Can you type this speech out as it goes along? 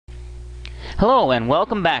Hello and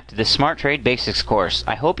welcome back to the Smart Trade Basics course.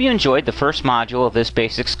 I hope you enjoyed the first module of this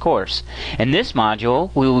basics course. In this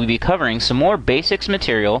module, we will be covering some more basics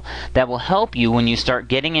material that will help you when you start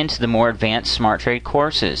getting into the more advanced Smart Trade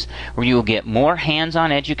courses, where you will get more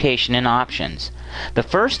hands-on education and options. The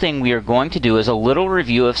first thing we are going to do is a little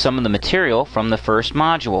review of some of the material from the first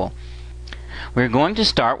module. We're going to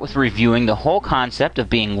start with reviewing the whole concept of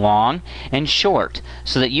being long and short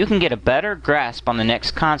so that you can get a better grasp on the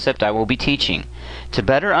next concept I will be teaching. To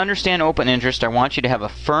better understand open interest, I want you to have a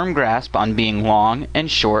firm grasp on being long and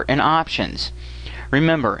short in options.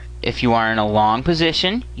 Remember, if you are in a long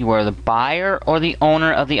position, you are the buyer or the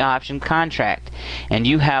owner of the option contract, and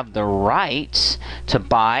you have the rights to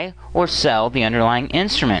buy or sell the underlying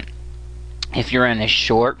instrument. If you're in a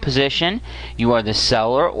short position, you are the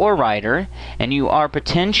seller or writer, and you are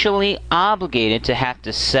potentially obligated to have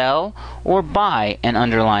to sell or buy an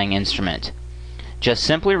underlying instrument. Just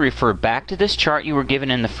simply refer back to this chart you were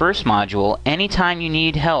given in the first module anytime you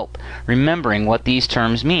need help remembering what these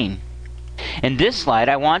terms mean. In this slide,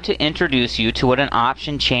 I want to introduce you to what an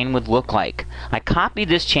option chain would look like. I copied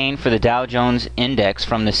this chain for the Dow Jones Index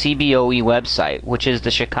from the CBOE website, which is the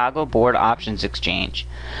Chicago Board Options Exchange.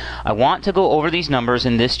 I want to go over these numbers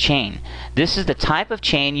in this chain. This is the type of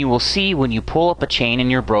chain you will see when you pull up a chain in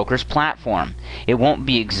your broker's platform. It won't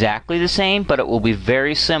be exactly the same, but it will be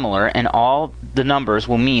very similar, and all the numbers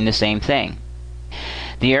will mean the same thing.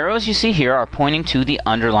 The arrows you see here are pointing to the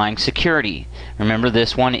underlying security. Remember,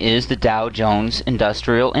 this one is the Dow Jones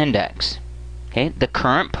Industrial Index. Okay, the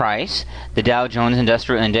current price the Dow Jones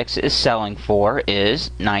Industrial Index is selling for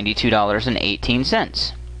is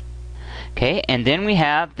 $92.18. Okay, and then we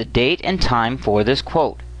have the date and time for this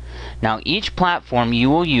quote. Now, each platform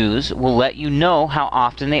you will use will let you know how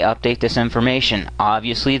often they update this information.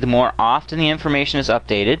 Obviously, the more often the information is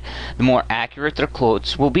updated, the more accurate their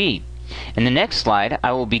quotes will be. In the next slide,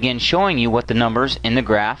 I will begin showing you what the numbers in the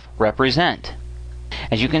graph represent.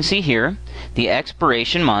 As you can see here, the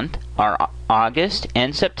expiration month are August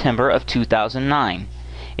and September of 2009.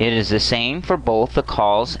 It is the same for both the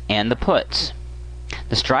calls and the puts.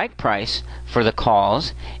 The strike price for the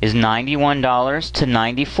calls is $91 to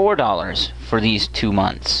 $94 for these 2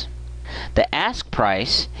 months. The ask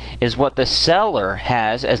price is what the seller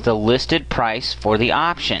has as the listed price for the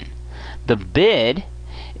option. The bid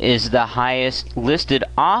is the highest listed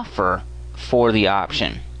offer for the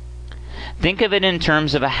option. Think of it in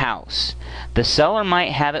terms of a house. The seller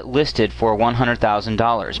might have it listed for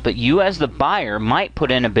 $100,000, but you as the buyer might put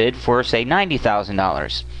in a bid for, say,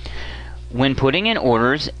 $90,000. When putting in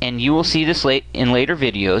orders, and you will see this in later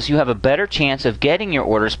videos, you have a better chance of getting your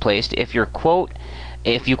orders placed if you quote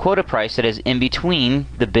a price that is in between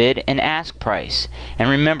the bid and ask price. And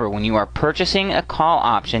remember, when you are purchasing a call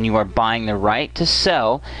option, you are buying the right to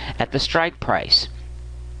sell at the strike price.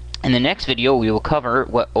 In the next video, we will cover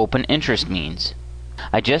what open interest means.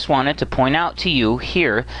 I just wanted to point out to you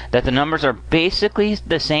here that the numbers are basically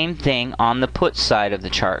the same thing on the put side of the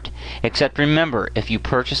chart. Except remember, if you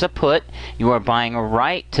purchase a put, you are buying a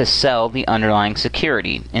right to sell the underlying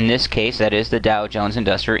security. In this case, that is the Dow Jones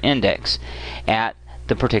Industrial Index at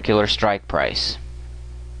the particular strike price.